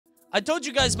I told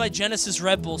you guys my Genesis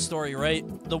Red Bull story, right?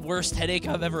 The worst headache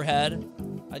I've ever had.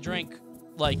 I drank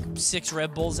like 6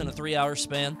 Red Bulls in a 3-hour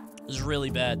span. It was really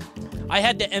bad. I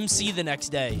had to MC the next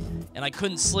day, and I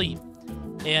couldn't sleep.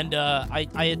 And I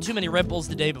had too many Red Bulls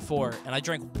the day before, and I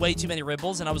drank way too many Red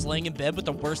Bulls, and I was laying in bed with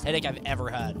the worst headache I've ever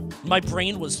had. My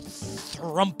brain was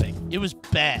thrumping. It was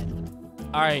bad.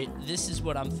 All right, this is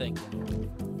what I'm thinking.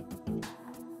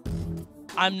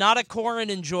 I'm not a Corrin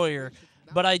enjoyer,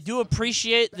 but I do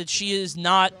appreciate that she is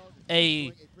not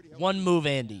a one-move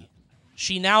Andy.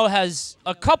 She now has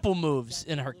a couple moves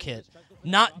in her kit,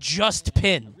 not just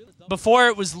pin. Before,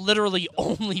 it was literally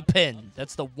only pin.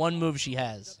 That's the one move she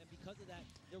has.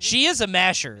 She is a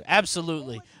masher,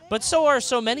 absolutely. But so are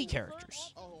so many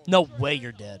characters. No way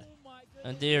you're dead.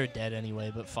 And they're dead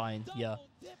anyway, but fine, yeah.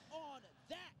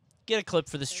 Get a clip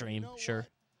for the stream, sure.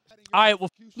 Alright, well,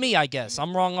 me, I guess.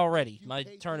 I'm wrong already. My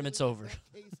tournament's over.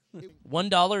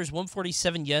 $1 is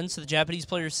 147 yen, so the Japanese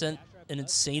players sent an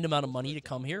insane amount of money to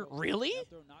come here. Really?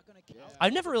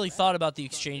 I've never really thought about the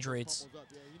exchange rates.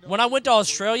 When I went to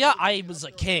Australia, I was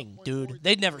a king, dude.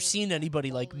 They'd never seen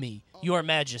anybody like me. Your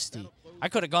Majesty. I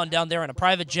could have gone down there in a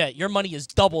private jet. Your money is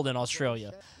doubled in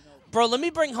Australia. Bro, let me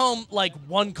bring home, like,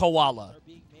 1 koala.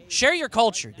 Share your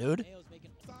culture, dude.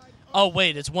 Oh,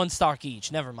 wait, it's 1 stock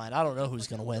each. Never mind. I don't know who's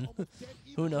going to win.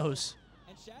 Who knows?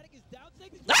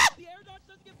 Ah!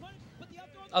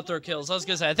 Up throw kills. I was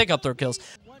going to say, I think up throw kills.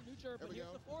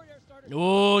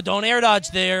 Ooh, don't air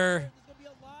dodge there.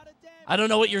 I don't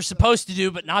know what you're supposed to do,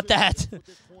 but not that.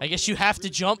 I guess you have to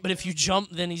jump, but if you jump,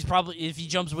 then if he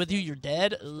jumps with you, you're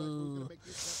dead. Ugh.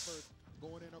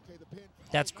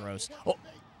 That's gross. Oh.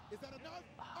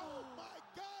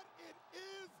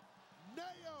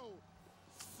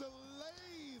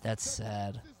 That's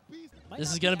sad.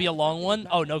 This is going to be a long one?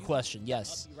 Oh, no question.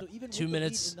 Yes. 2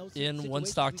 minutes in, 1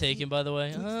 stock taken, by the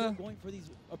way.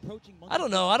 I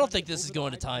don't know. I don't think this is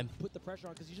going to time.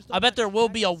 I bet there will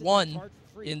be a 1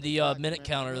 in the minute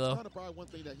counter, though.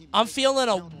 I'm feeling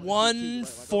a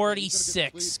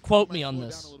 146. Quote me on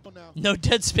this. No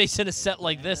dead space in a set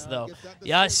like this, though.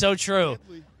 Yeah, it's so true.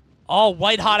 All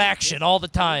white-hot action all the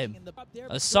time.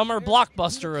 A summer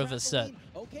blockbuster of a set.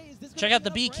 Check out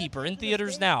The Beekeeper in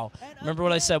theaters now. Remember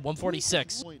what I said,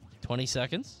 146. 20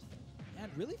 seconds.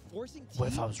 What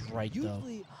if I was right, though?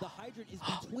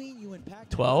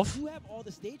 12?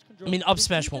 I mean, up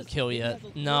smash won't kill yet.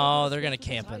 No, they're going to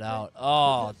camp it out.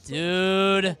 Oh,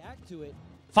 dude.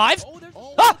 5?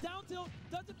 Ah!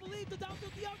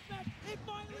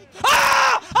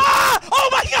 Ah! Ah! Oh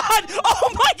my god! Oh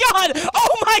my god!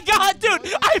 Oh my god, dude!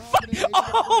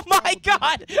 Oh my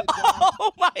god!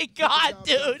 Oh my god,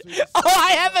 dude! Oh,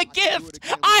 I have a gift!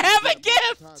 I have a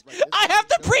gift! I have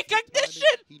the precognition!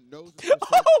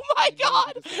 Oh my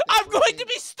god! I'm going to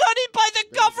be studied by the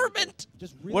government!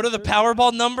 What are the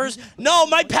Powerball numbers? No,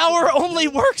 my power only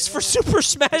works for Super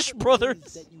Smash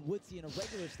Brothers.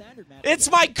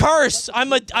 It's my curse.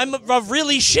 I'm a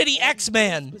really shitty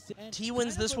X-Man. He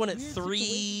wins this one at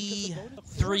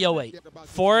 3:08.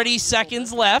 40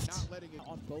 seconds left.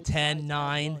 10,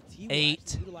 9,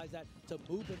 8.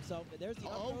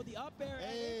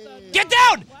 Get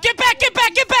down! Get back! Get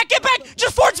back! Get back! Get back!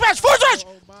 Just forward smash! Forward smash!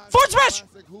 Forward smash!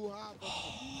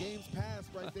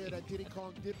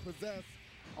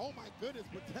 Oh my goodness,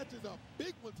 but catches a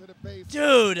big one to the face.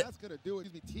 Dude, that's gonna do it.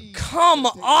 Come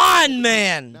on,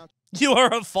 man. You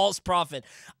are a false prophet.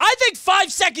 I think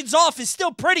 5 seconds off is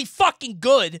still pretty fucking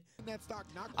good.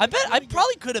 I bet I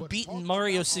probably could have beaten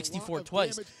Mario 64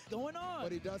 twice.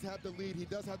 But he does have the lead, he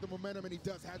does have the momentum, and he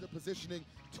does have the positioning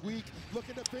tweak.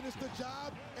 Looking to finish the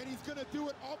job, and he's gonna do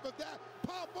it off of that.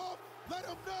 Pop off, let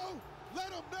him know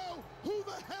who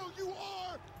the hell you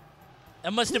are.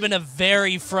 That must have been a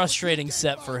very frustrating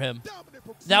set for him.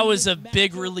 That was a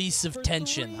big release of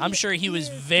tension. I'm sure he was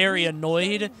very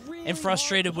annoyed and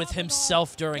frustrated with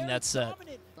himself during that set.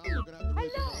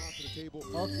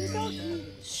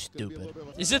 Stupid.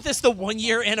 Isn't this the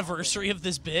 1-year anniversary of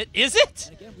this bit? Is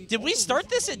it? Did we start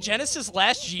this at Genesis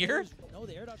last year?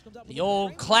 The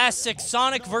old classic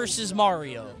Sonic versus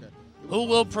Mario. Who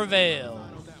will prevail?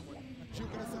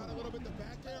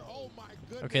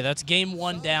 Okay, that's game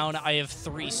 1 down. I have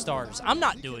 3 stars. I'm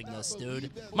not doing this,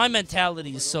 dude. My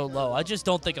mentality is so low. I just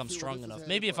don't think I'm strong enough.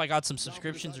 Maybe if I got some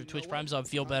subscriptions or Twitch Primes, I'd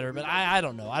feel better. But I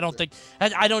don't know. I don't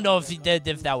know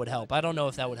if that would help. I don't know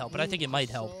if that would help, but I think it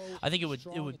might help. I think it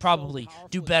would probably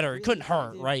do better. It couldn't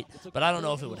hurt, right? But I don't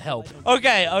know if it would help.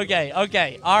 Okay.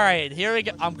 All right, here we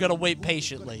go. I'm gonna wait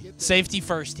patiently. Safety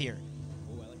first here.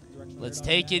 Let's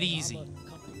take it easy.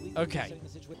 Okay.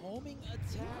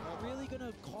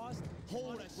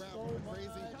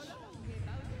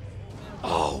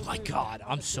 Oh my God,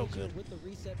 I'm so good.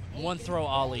 One throw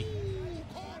ollie.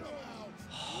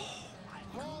 Oh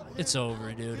my God. It's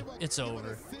over, dude. It's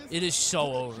over. It is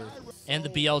so over. And the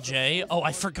BLJ. Oh,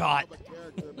 I forgot.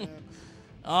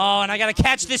 Oh, and I gotta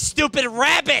catch this stupid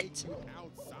rabbit.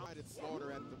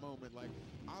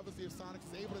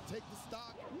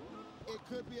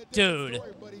 Dude,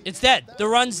 it's dead. The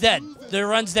run's dead. The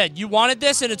run's dead. You wanted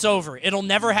this, and it's over. It'll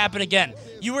never happen again.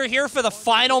 You were here for the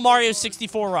final Mario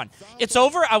 64 run. It's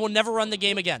over. I will never run the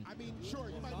game again.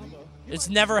 It's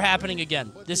never happening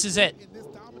again. This is it.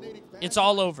 It's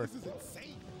all over.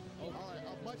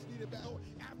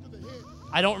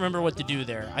 I don't remember what to do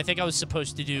there. I think I was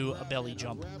supposed to do a belly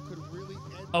jump.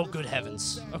 Oh, good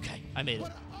heavens. Okay, I made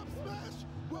it.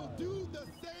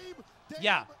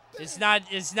 Yeah. It's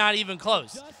not even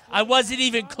close. I wasn't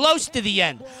even close to the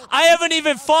end. I haven't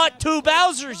even fought 2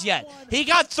 Bowsers yet. He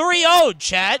got 3-0'd,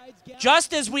 chat.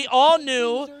 Just as we all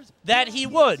knew that he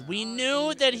would. We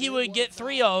knew that he would get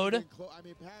 3-0'd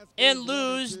and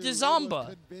lose to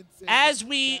Zomba. As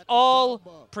we all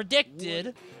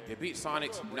predicted. You beat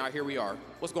Sonic, now here we are.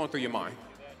 What's going through your mind?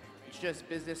 It's just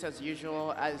business as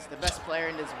usual. As the best player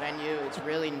in this venue, it's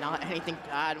really not anything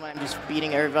bad when I'm just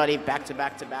beating everybody back to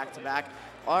back to back to back.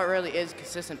 All it really is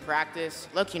consistent practice.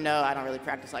 Look, you know, I don't really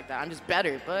practice like that. I'm just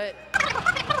better, but...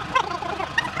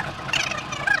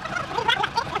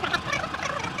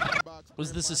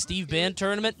 Was this a Steve Band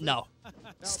tournament? No.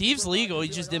 Steve's legal, he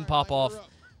just didn't pop off.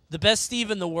 The best Steve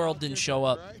in the world didn't show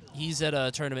up. He's at a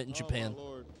tournament in Japan.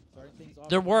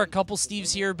 There were a couple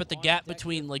Steves here, but the gap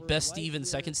between like best Steve and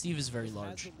second Steve is very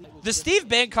large. The Steve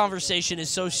Band conversation is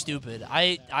so stupid.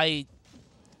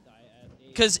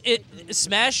 Because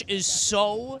Smash is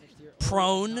so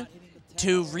prone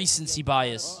to recency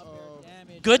bias.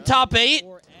 Good top 8,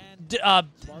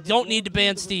 don't need to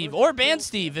ban Steve. Or ban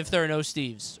Steve if there are no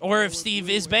Steves. Or if Steve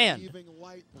is banned.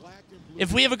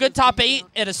 If we have a good top 8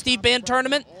 at a Steve ban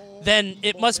tournament, then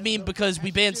it must mean because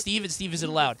we banned Steve and Steve isn't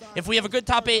allowed. If we have a good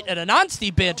top 8 at a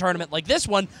non-Steve ban tournament like this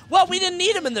one, well, we didn't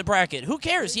need him in the bracket. Who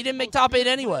cares? He didn't make top 8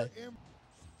 anyway.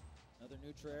 Another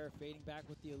neutral air, fading back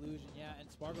with the illusion. Yeah, and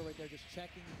Spargo right there just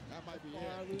checking. That might be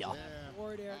it. Yeah.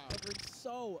 Forward air covering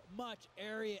so much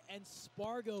area, and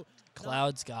Spargo.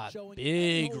 Cloud's got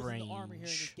big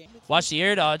range. Watch the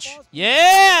air dodge.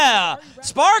 Yeah!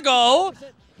 Spargo!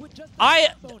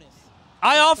 I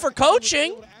offer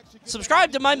coaching.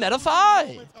 Subscribe to my Meta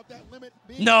 5.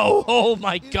 No! Oh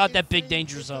my God, that big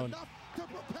danger zone.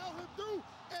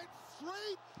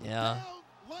 Yeah.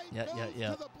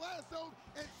 Yeah.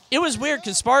 It was weird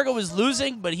because Spargo was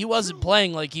losing, but he wasn't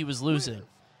playing like he was losing.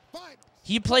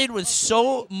 He played with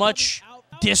so much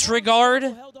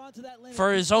disregard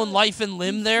for his own life and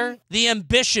limb there. The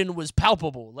ambition was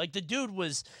palpable. Like, the dude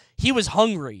was, he was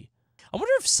hungry. I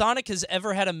wonder if Sonic has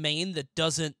ever had a main that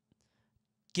doesn't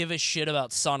give a shit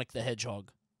about Sonic the Hedgehog.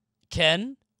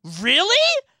 Ken?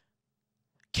 Really?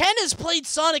 Ken has played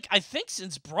Sonic, I think,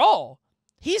 since Brawl.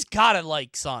 He's gotta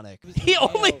like Sonic. He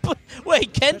only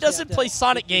wait, Ken doesn't play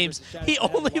Sonic games. He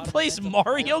only plays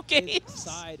Mario games?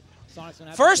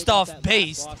 First off,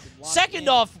 based. Second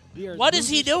off, what is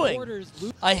he doing?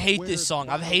 I hate this song.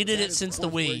 I've hated it since the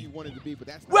Wii.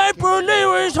 Rapper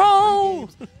Lewis home!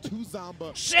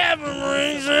 7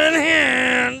 rings in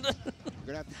hand!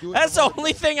 That's the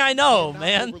only thing I know,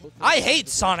 man. I hate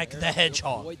Sonic the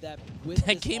Hedgehog.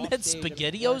 That game had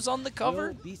SpaghettiOs on the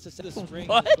cover?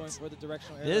 What?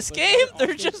 This game?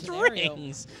 They're just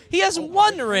rings. He has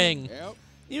 1 ring.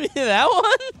 You mean that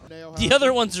one? The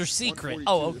other ones are secret.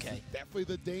 Oh, okay.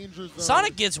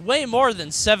 Sonic gets way more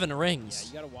than 7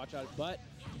 rings. Yeah, you gotta watch out, but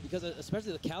because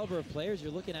especially the caliber of players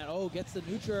you're looking at, gets the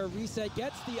neutral reset,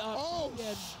 gets the up,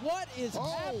 and what is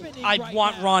happening I right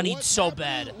want now? Ronnied so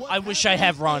bad. I wish I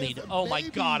have Ronnied. Oh my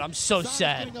God, I'm so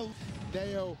sad.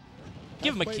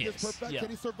 Give him a kiss. Yeah.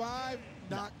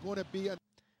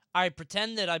 Alright,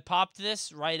 pretend that I popped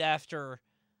this right after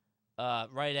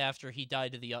he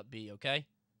died to the up B, okay?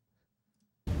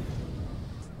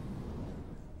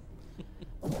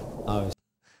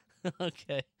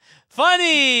 Okay.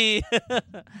 Funny!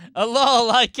 A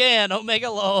lol, I can. Omega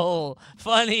lol.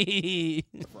 Funny.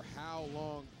 For how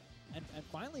long? And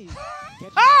finally,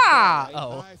 Ah! right?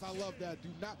 Oh. Nice, I love that. Do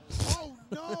not. Oh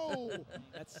no!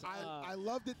 That's, I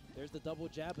loved it. There's the double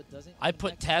jab, but doesn't. I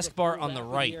put taskbar on the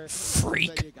right.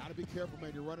 Freak. You gotta be careful,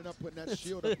 man. You're running up, putting that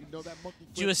shield up. You know that monkey.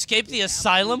 Did you escape the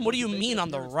asylum? What do you mean on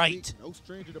the right? No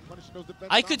stranger to punishing those defensive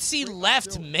I could see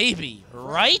left, maybe.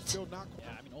 Right? Yeah,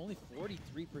 I mean only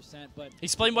 43%, but.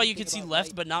 Explain why you could see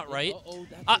left but not right.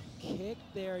 That's a kick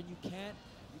there, and you can't.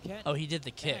 Oh, he did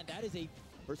the kick. Man, that is a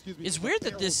or excuse me, It's the weird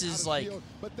that barrels this out is, of like, shield,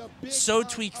 but the big so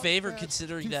time tweak up favor smash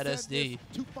considering to that send SD.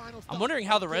 this to final I'm stop. wondering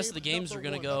how the rest of the Game games are number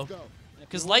going to one. go. Let's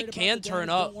Because You're light worried about can the turn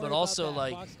damage, up, don't but worry about also, that.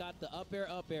 like, Fox got the up air,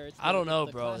 up air. It's I don't the know,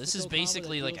 bro. This is classical combo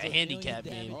basically that like a deals handicap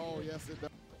millions game. Oh, yes, it does.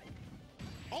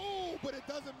 Oh, but it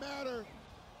doesn't matter.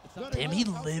 It's not Damn, he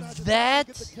None of lived us get that?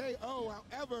 the KO,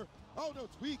 however, oh no,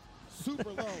 Tweak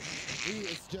super low. He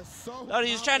is just so Oh,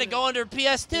 he's trying to go under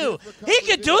PS2. confident. He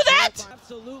could do that?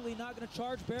 Absolutely not going to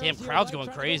charge barrels. Damn, here. crowd's Light going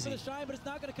trying to crazy. go for the shine, but it's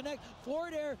not going to connect.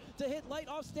 Forward air to hit Light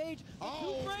off stage. The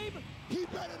Oh, two-frame. he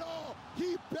bet it all.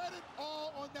 He bet it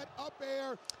all on that up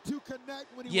air to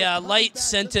connect when he Yeah, was Light back.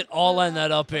 sent Just it all clear on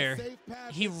that out up a air. safe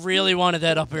pass He and really scoop wanted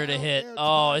that the up air to down hit. air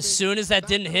Oh, as timing. soon as that Not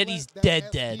didn't gonna hit, let he's that dead,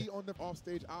 SD dead. on the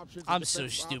offstage options, I'm the so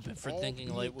defensive stupid options, for all thinking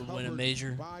being Light would win a covered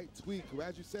major. by Tweak, who,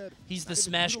 as you said, He's the not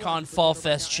even SmashCon utilizing Fall the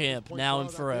Fest right now. champ, Point now for and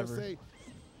us, I dare forever. say,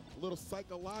 little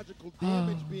psychological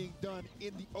damage being done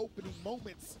in the opening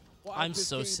moments. I'm of this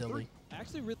so game silly.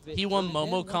 Actually, He won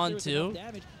MomoCon too?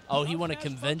 Oh, he won a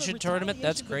convention tournament?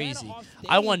 That's crazy.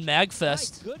 I won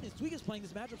MagFest.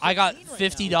 I got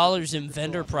 $50 in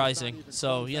vendor pricing,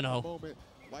 so, you know,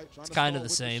 it's kind of the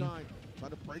same.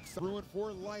 Trying to break through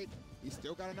for Light. He's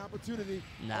still got an opportunity.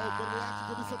 Nah,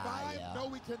 Can we survive? yeah. No,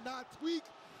 we cannot. Tweak.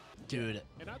 Dude,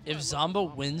 if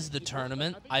Zomba wins the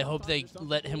tournament, I hope they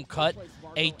let him cut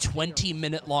a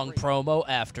 20-minute long promo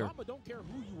after.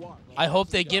 I hope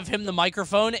they give him the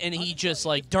microphone and he just,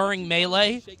 like, during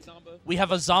Melee, we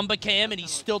have a Zomba cam and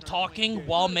he's still talking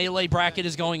while Melee bracket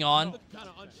is going on.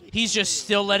 He's just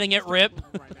still letting it rip.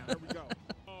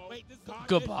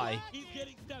 Goodbye.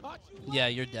 Yeah,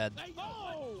 you're dead.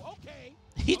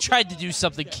 He tried to do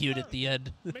something cute at the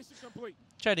end.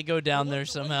 Tried to go down there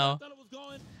somehow.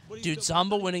 Dude,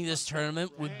 Zomba winning this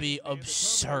tournament would be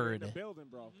absurd.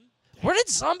 Where did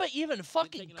Zomba even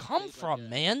fucking come from,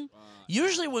 man?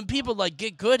 Usually when people, like,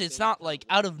 get good, it's not, like,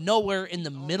 out of nowhere in the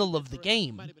middle of the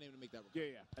game.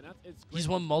 He's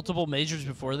won multiple majors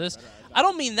before this. I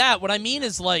don't mean that. What I mean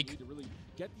is, like,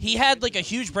 he had, like, a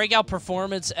huge breakout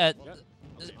performance at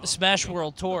Smash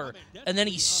World Tour, and then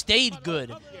he stayed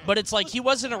good. But it's like he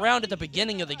wasn't around at the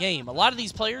beginning of the game. A lot of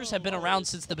these players have been around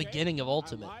since the beginning of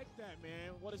Ultimate.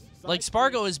 Like,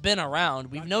 Spargo has been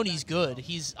around. We've known he's good.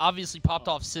 He's obviously popped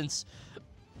off since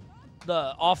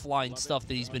the offline stuff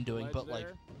that he's been doing. But, like,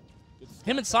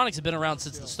 him and Sonics have been around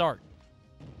since the start.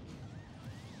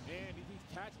 And he's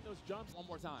catching those jumps one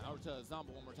more time, or to Zomba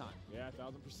one more time. Yeah,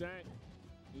 1,000%.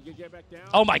 You can get back down.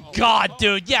 Oh, my God,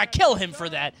 dude. Yeah, kill him for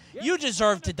that. You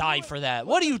deserve to die for that.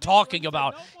 What are you talking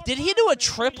about? Did he do a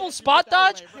triple spot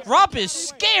dodge? Rob is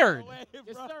scared.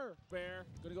 Yes, sir. Fair.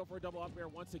 Gonna go for a double up air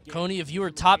once again. Coney, if you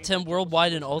were top 10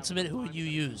 worldwide in Ultimate, who would you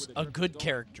use? A good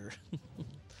character.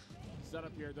 Set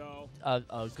up here, though.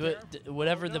 A good,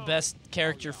 whatever the best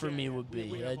character for me would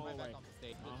be.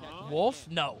 Wolf?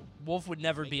 No. Wolf would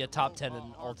never be a top 10 in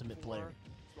Ultimate player.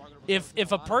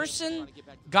 If a person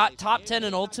got top 10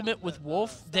 in Ultimate with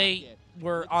Wolf, they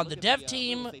were on the dev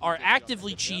team, are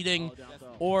actively cheating,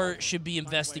 or should be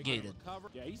investigated.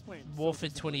 Wolf in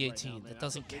 2018, that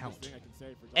doesn't count.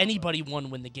 Anybody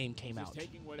won when the game came out.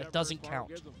 That doesn't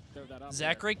count.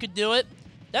 Zachary could do it.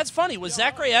 That's funny. Was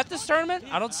Zachary at this tournament?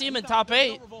 I don't see him in top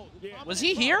 8. Was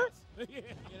he here?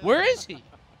 Where is he?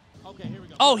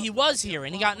 Oh, he was here,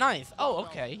 and he got 9th. Oh,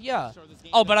 okay, yeah.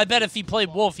 Oh, but I bet if he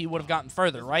played Wolf, he would have gotten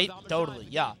further, right? Totally,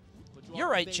 yeah. You're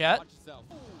right, chat.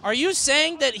 Are you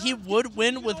saying that he would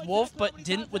win with Wolf but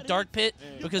didn't with Dark Pit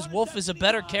because Wolf is a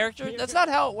better character? That's not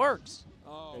how it works.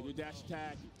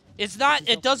 It's not,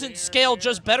 it doesn't scale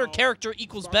just better character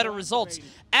equals better results,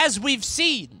 as we've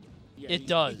seen. It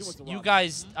does. You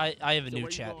guys, I have a new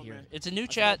chat here. It's a new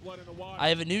chat. I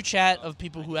have a new chat of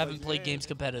people who haven't played games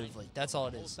competitively. That's all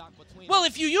it is. Well,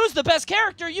 if you use the best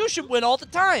character, you should win all the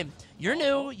time. You're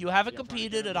new. You haven't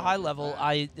competed at a high level.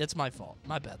 It's my fault.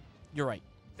 My bad. You're right.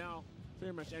 Now,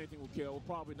 pretty much anything will kill. We're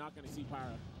probably not going to see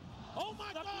Pyra. Oh,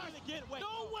 my God.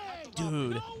 No way.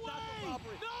 Dude. No way. No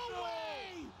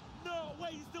way. No way.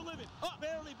 He's still living.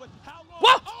 Barely, but how long?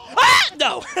 Whoa! Ah!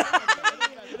 No!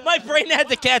 My brain had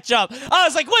to catch up. I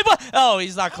was like, wait, what? Oh,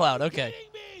 he's not Cloud. Okay.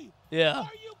 Yeah.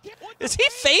 Is he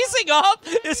phasing up?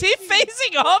 Is he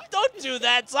phasing up? Don't do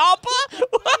that, Zomba.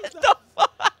 What the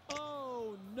fuck?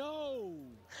 Oh, no.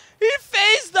 He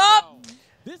phased up.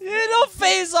 You don't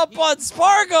phase up on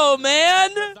Spargo,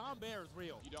 man.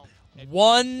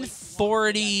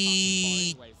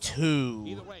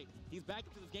 142.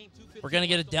 We're going to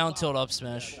get a down tilt up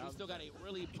smash.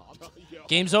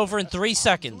 Game's over in 3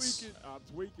 seconds.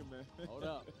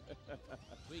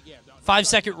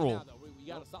 5-second rule.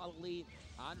 You got a solid lead.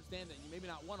 I understand that you maybe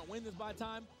not want to win this by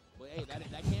time, Well, hey,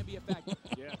 that can be a factor.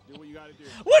 Yeah, do what you got to do.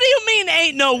 What do you mean,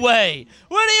 ain't no way?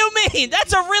 What do you mean?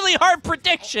 That's a really hard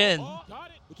prediction. Oh,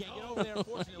 got it. He can't get over there,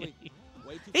 unfortunately.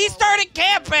 Way too He far. started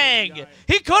camping.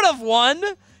 He could have won.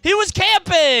 He was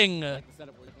camping.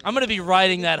 I'm going to be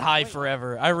riding that high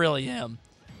forever. I really am.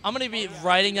 I'm going to be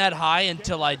riding that high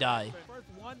until I die.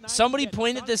 Somebody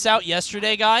pointed this out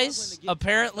yesterday, guys.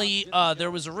 Apparently, there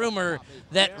was a rumor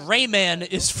that Rayman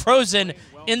is frozen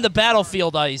in the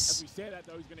battlefield ice.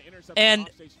 And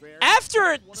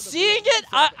after seeing it,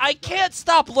 I can't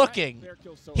stop looking.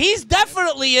 He's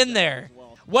definitely in there.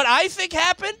 What I think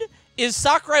happened is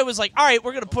Sakurai was like, all right,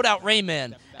 we're going to put out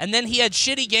Rayman. And then he had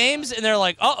shitty games, and they're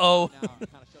like, uh-oh.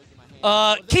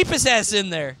 Keep his ass in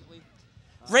there.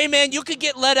 Rayman, you could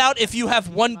get let out if you have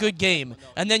one good game.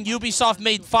 And then Ubisoft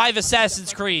made 5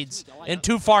 Assassin's Creeds and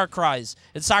 2 Far Cries.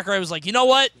 And Sakurai was like, you know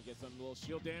what?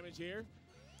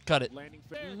 Cut it.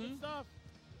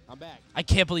 I'm back. I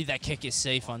can't believe that kick is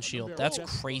safe on shield. That's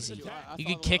crazy. You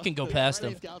can kick and go past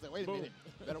him.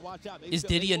 Is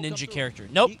Diddy a ninja character?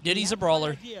 Nope, Diddy's a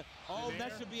brawler.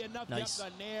 Nice.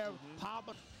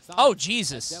 Oh,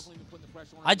 Jesus.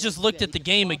 I just looked at the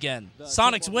game again.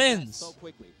 Sonics wins.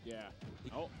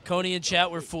 Coney in chat,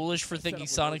 we're foolish for thinking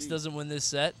Sonics doesn't win this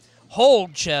set.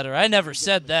 Hold, Cheddar. I never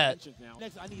said that.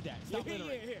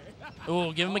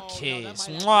 Ooh, give him a kiss.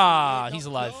 Mwah. He's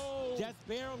alive.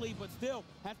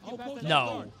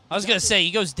 No. I was going to say,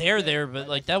 he goes there, but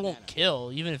like that won't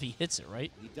kill, even if he hits it,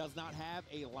 right? He does not have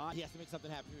a lot. He has to make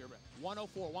something happen here.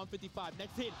 104, 155.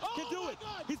 Next hit. Can do it.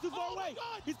 He's too far away.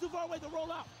 He's too far away to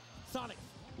roll out. Sonic,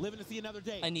 living to see another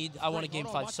day. I want a game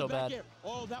 5 so bad.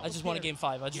 I just want a game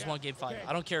 5. I just want game 5.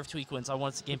 I don't care if Tweak wins. I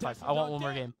want game 5. I want one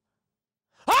more game.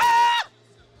 Ah!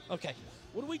 Okay.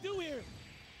 What do we do here?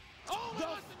 Oh,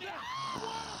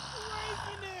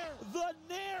 the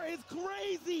nair is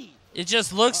crazy. It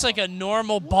just looks like a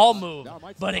normal ball move,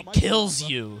 but it kills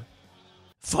you.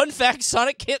 Fun fact,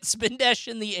 Sonic can't spin dash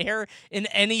in the air in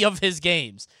any of his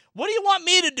games. What do you want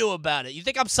me to do about it? You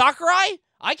think I'm Sakurai?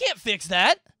 I can't fix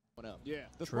that. Yeah.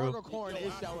 True. Corn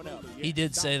is showing up. He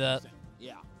did say that.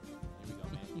 Yeah. Here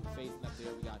we go, man.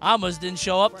 I almost didn't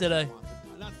show up today.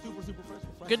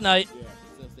 Good night.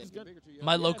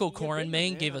 My local Corrin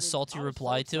main gave a salty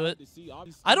reply to it.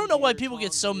 I don't know why people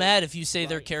get so mad if you say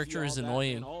their character is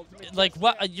annoying. Like,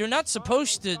 what? You're not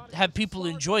supposed to have people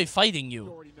enjoy fighting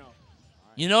you.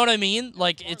 You know what I mean?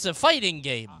 Like, it's a fighting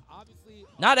game.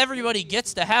 Not everybody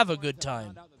gets to have a good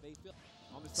time.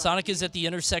 Sonic is at the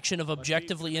intersection of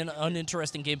objectively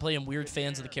uninteresting gameplay and weird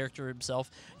fans of the character himself.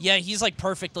 Yeah, he's like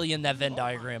perfectly in that Venn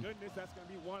diagram.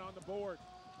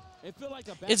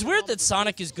 It's weird that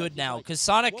Sonic is good now, because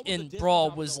Sonic in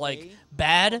Brawl was, like,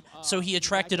 bad, so he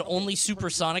attracted only Super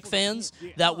Sonic fans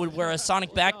that would wear a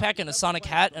Sonic backpack and a Sonic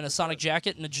hat and a Sonic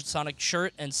jacket and a Sonic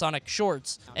shirt and Sonic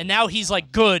shorts. And now he's,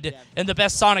 like, good, and the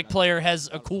best Sonic player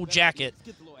has a cool jacket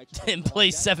and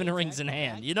plays 7 rings in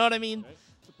hand. You know what I mean?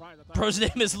 Bro's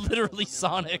name is literally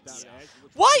Sonic's.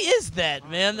 Why is that,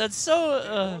 man? That's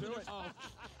so,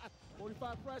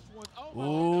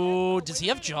 Ooh, does he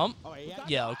have jump?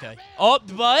 Yeah, okay. Oh,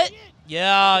 but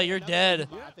yeah, you're dead.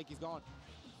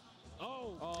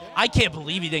 I can't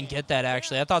believe he didn't get that,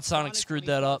 actually. I thought Sonic screwed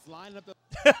that up.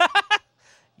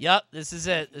 Yup, this is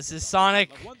it. This is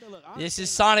Sonic. This is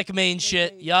Sonic main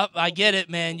shit. Yup, I get it,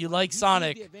 man. You like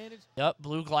Sonic. Yup,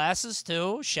 blue glasses,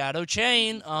 too. Shadow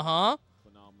chain. Uh-huh.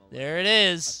 There it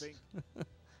is.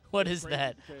 What is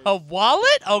that? A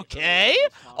wallet? Okay.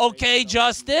 Okay,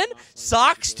 Justin.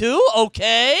 Socks, too?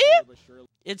 Okay.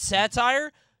 It's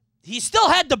satire. He still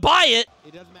had to buy it.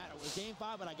 It doesn't matter. It was game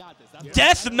 5, but I got this.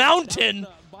 Death Mountain.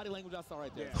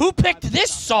 Who picked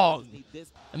this song?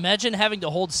 Imagine having to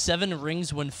hold 7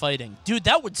 rings when fighting. Dude,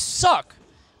 that would suck,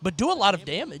 but do a lot of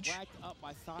damage.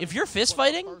 If you're fist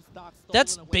fighting,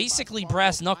 that's basically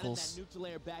brass knuckles.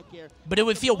 But it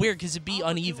would feel weird because it'd be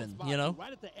uneven, you know?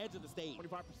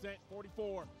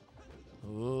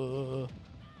 Ooh.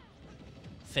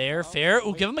 Fair, fair.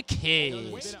 Ooh, give him a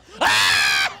kiss.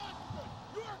 Ah!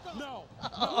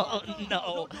 Oh,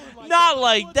 no. Not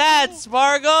like that,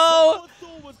 Spargo.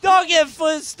 Don't get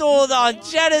footstooled on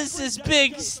Genesis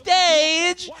big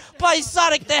stage by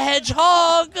Sonic the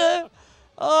Hedgehog.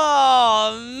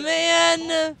 Oh,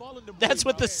 man. That's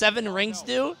what the 7 rings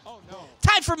do?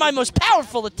 Time for my most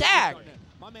powerful attack.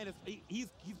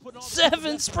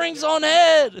 7 springs on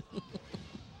head.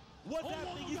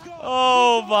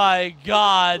 Oh, my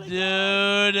God,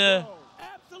 dude.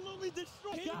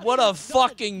 What a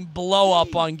fucking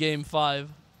blow-up on Game 5.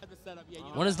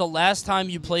 When is the last time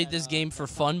you played this game for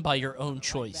fun by your own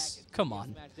choice? Come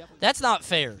on. That's not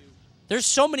fair. There's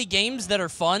so many games that are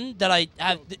fun that I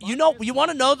have. You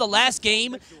want to know the last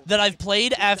game that I've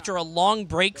played after a long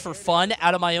break for fun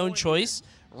out of my own choice?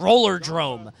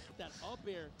 Rollerdrome.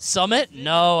 Summit?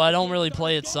 No, I don't really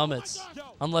play at Summits.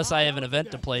 Unless I have an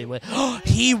event to play with.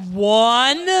 He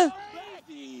won?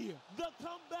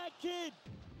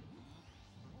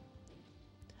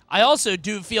 I also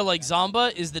do feel like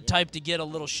Zamba is the type to get a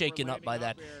little shaken up by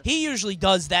that. He usually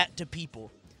does that to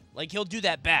people. Like, he'll do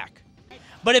that back.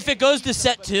 But if it goes to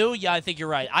set 2, yeah, I think you're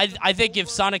right. I think if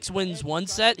Sonics wins 1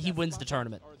 set, he wins the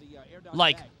tournament.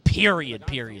 Like, period.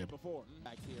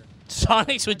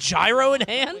 Sonics with gyro in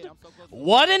hand?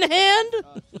 What in hand?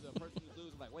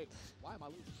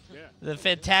 The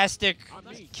fantastic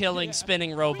killing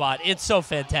spinning robot. It's so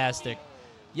fantastic.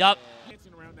 Yup.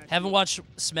 Haven't watched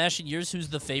Smash in years. Who's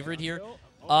the favorite here?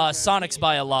 Sonics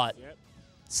by a lot.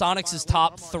 Sonics is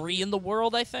top 3 in the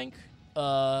world, I think.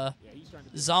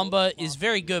 Zamba is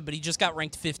very good, but he just got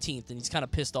ranked 15th, and he's kind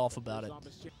of pissed off about it.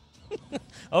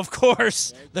 Of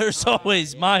course, there's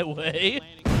always my way.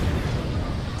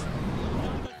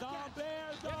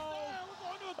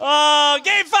 Oh,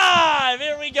 game 5!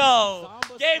 Here we go.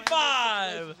 Game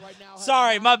 5.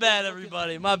 Sorry, my bad,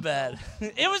 everybody. My bad.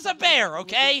 It was a bear,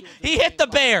 okay? He hit the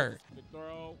bear.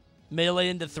 Melee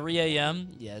into 3 a.m.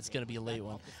 Yeah, it's going to be a late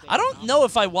one. I don't know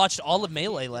if I watched all of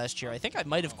Melee last year. I think I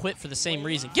might have quit for the same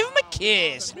reason. Give him a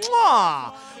kiss.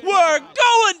 Mwah! We're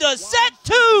going to set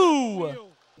 2.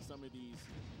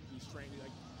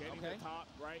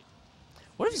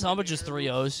 What if Zamba just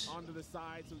 3-0s?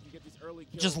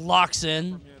 Just locks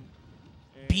in.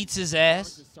 Beats his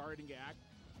ass.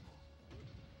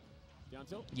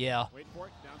 Yeah.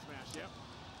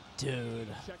 Dude.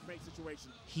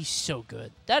 He's so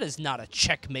good. That is not a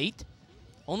checkmate.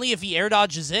 Only if he air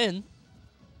dodges in.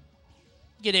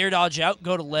 Get air dodge out,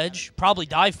 go to ledge. Probably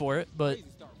die for it, but...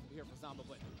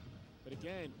 But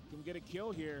again, can we get a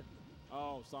kill here?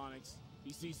 Oh, Sonics.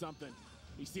 He sees something.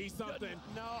 He sees something.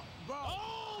 No, bro.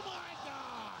 Oh, my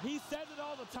God. He says it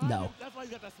all the time. No. That's why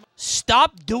he's got that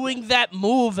Stop doing that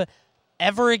move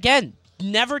ever again.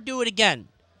 Never do it again.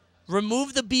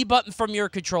 Remove the B button from your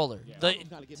controller.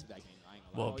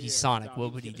 Well, he's Sonic.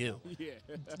 What would he do?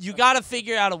 You got to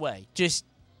figure out a way. Just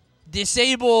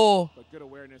disable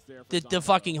the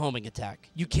fucking homing attack.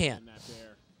 You can't.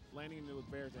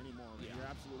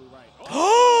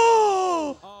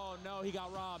 Oh, no, he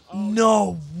got robbed.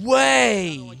 No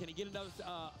way.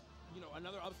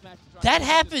 That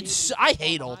happens. I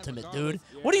hate Ultimate, dude.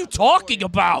 What are you talking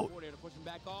about?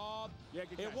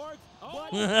 It worked.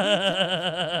 Wait,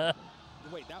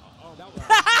 that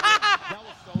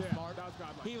was so smart.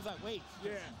 He was like, wait.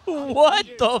 What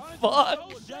the fuck?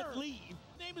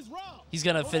 He's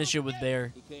going to finish it with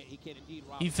Bear.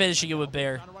 He's finishing it with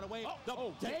Bear.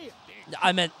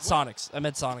 I meant Sonics. I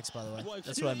meant Sonics, by the way.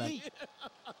 That's what I meant.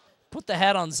 Put the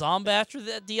hat on Zomba after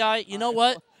that, DI. You know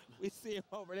what? We see him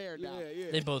over there now.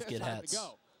 They both get hats.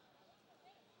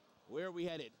 Where are we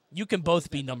headed? You can both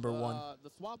be number 1.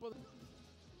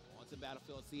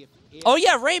 Battlefield, see if oh,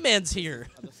 yeah, Rayman's here.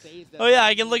 Oh, yeah,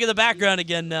 I can look at the background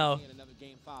again now.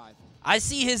 I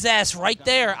see his ass right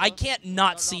there. I can't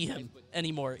not see him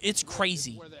anymore. It's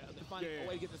crazy.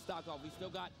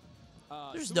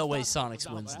 There's no way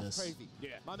Sonics wins this.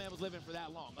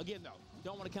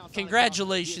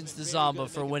 Congratulations to Zamba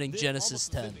for winning Genesis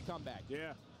 10.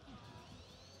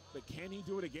 But can he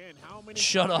do it again? How many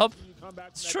Shut up.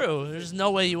 It's true. There's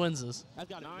no way he wins this.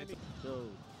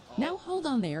 Now hold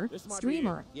on there,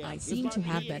 streamer. I seem to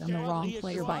have bet on the wrong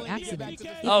player by accident.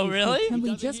 Oh, really? Can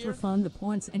we just refund the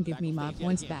points and give me my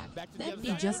points back? That'd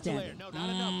be just it.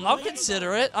 I'll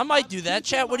consider it. I might do that.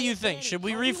 Chat, what do you think? Should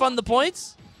we refund the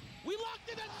points? We locked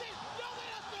in.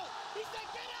 He said,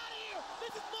 get out of here.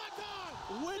 This is my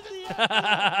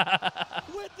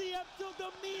time. With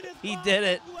the meanest He did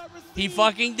it. He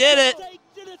fucking did it.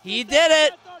 He did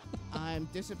it. I'm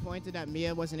disappointed that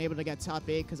Mia wasn't able to get top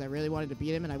 8 because I really wanted to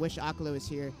beat him, and I wish Akala was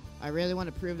here. I really want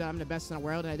to prove that I'm the best in the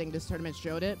world, and I think this tournament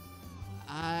showed it.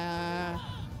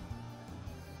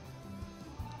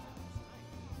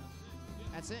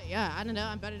 That's it. Yeah, I don't know.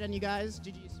 I'm better than you guys.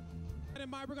 GG's.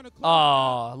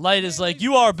 Aw, Light is like,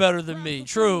 you are better than me.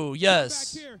 True,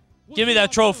 yes. Give me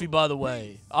that trophy, by the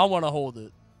way. I want to hold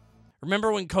it.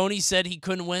 Remember when Coney said he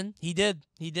couldn't win? He did.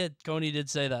 He did. Coney did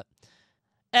say that.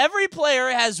 Every player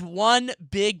has one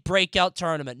big breakout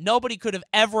tournament. Nobody could have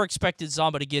ever expected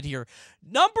Zamba to get here.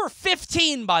 Number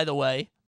 15, by the way.